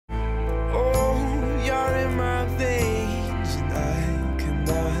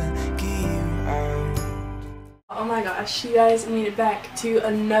Oh my gosh, you guys made it back to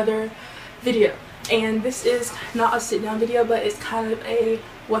another video. And this is not a sit down video, but it's kind of a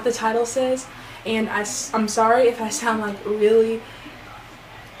what the title says. And I'm sorry if I sound like really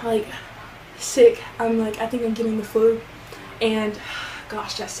sick. I think I'm getting the flu. And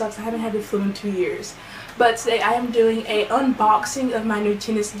gosh, that sucks. I haven't had the flu in 2 years. But today I am doing a unboxing of my new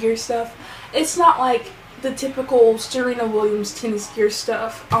tennis gear stuff. It's not like the typical Serena Williams tennis gear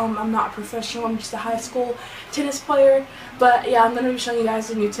stuff. I'm not a professional, I'm just a high school tennis player. But yeah, I'm going to be showing you guys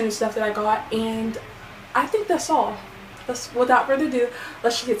the new tennis stuff that I got, and I think that's all. Without further ado,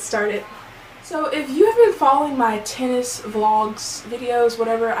 let's just get started. So if you have been following my tennis vlogs, videos,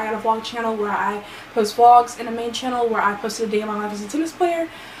 whatever, I got a vlog channel where I post vlogs and a main channel where I posted a day in my life as a tennis player.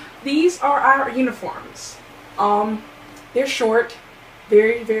 These are our uniforms. They're short,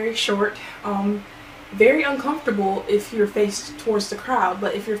 very, very short. Very uncomfortable if you're faced towards the crowd,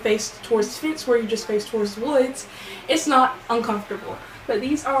 but if you're faced towards the fence where you just face towards the woods, it's not uncomfortable. But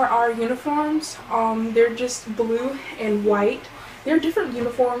these are our uniforms. They're just blue and white. They're different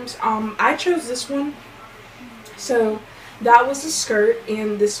uniforms. I chose this one. So that was the skirt,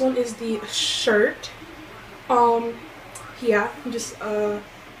 and this one is the shirt. Yeah, just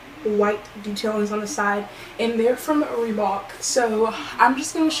white detailings on the side, and they're from Reebok. So I'm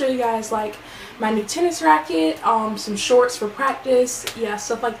just going to show you guys like my new tennis racket, some shorts for practice, yeah,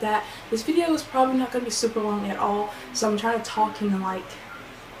 stuff like that. This video is probably not going to be super long at all, so I'm trying to talk and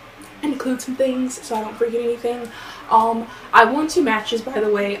include some things so I don't forget anything. I won 2 matches, by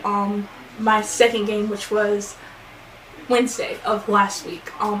the way. My second game, which was Wednesday of last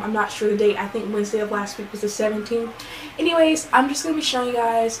week. I'm not sure the date. I think Wednesday of last week was the 17th. Anyways, I'm just going to be showing you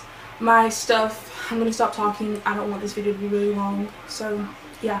guys my stuff. I'm going to stop talking. I don't want this video to be really long. So,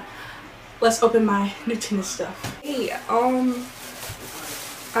 yeah. Let's open my new tennis stuff. Hey, I'm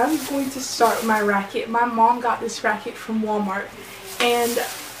going to start with my racket. My mom got this racket from Walmart. And,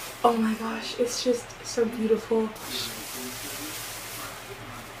 oh my gosh, it's just so beautiful.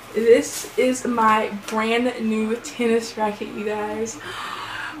 This is my brand new tennis racket, you guys.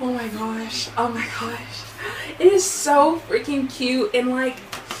 Oh my gosh. Oh my gosh. It is so freaking cute, and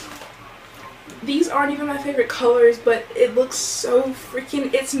these aren't even my favorite colors, but it looks so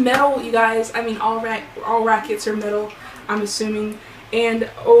freaking, it's metal, you guys. I mean, all rackets are metal, I'm assuming. And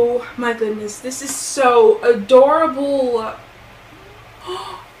oh my goodness, this is so adorable.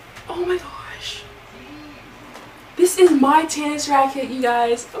 Oh my gosh. This is my tennis racket, you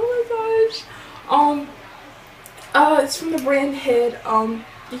guys. Oh my gosh. It's from the brand Head.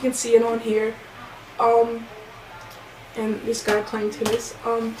 You can see it on here. And this guy playing tennis.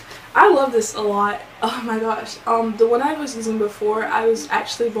 I love this a lot. Oh my gosh. The one I was using before, I was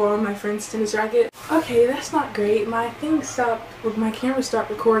actually borrowing my friend's tennis racket. Okay, that's not great. My thing stopped, my camera stopped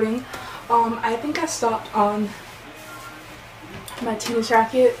recording. I think I stopped on my tennis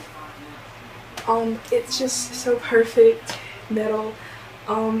racket. It's just so perfect, metal.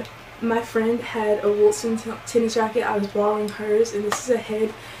 My friend had a Wilson tennis racket. I was borrowing hers, and this is a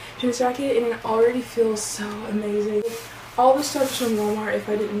Head tennis racket, and it already feels so amazing. All this stuff is from Walmart, if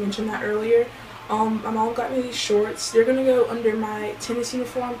I didn't mention that earlier. My mom got me these shorts. They're gonna go under my tennis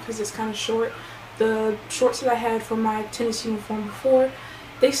uniform because it's kind of short. The shorts that I had for my tennis uniform before,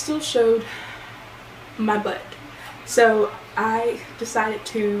 they still showed my butt. So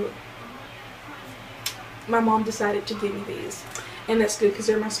my mom decided to give me these. And that's good because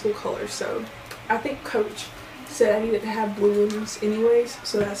they're my school colors. So I think Coach said I needed to have blue ones anyways,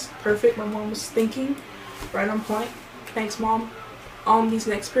 so that's perfect. My mom was thinking right on point. Thanks, Mom. These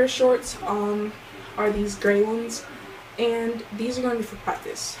next pair of shorts are these gray ones, and these are going to be for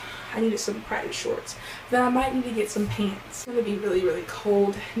practice. I needed some practice shorts. Then I might need to get some pants. It's going to be really, really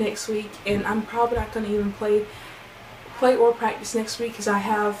cold next week, and I'm probably not going to even play or practice next week because I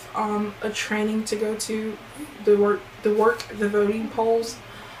have a training to go to, the voting polls.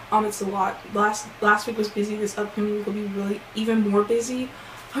 It's a lot. Last week was busy. This upcoming week will be really even more busy.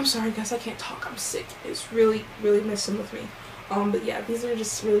 I'm sorry guys, I can't talk. I'm sick. It's really, really messing with me. But yeah, these are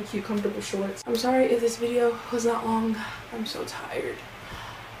just really cute, comfortable shorts. I'm sorry if this video was not long. I'm so tired.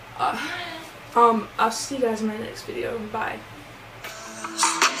 I'll see you guys in my next video. Bye.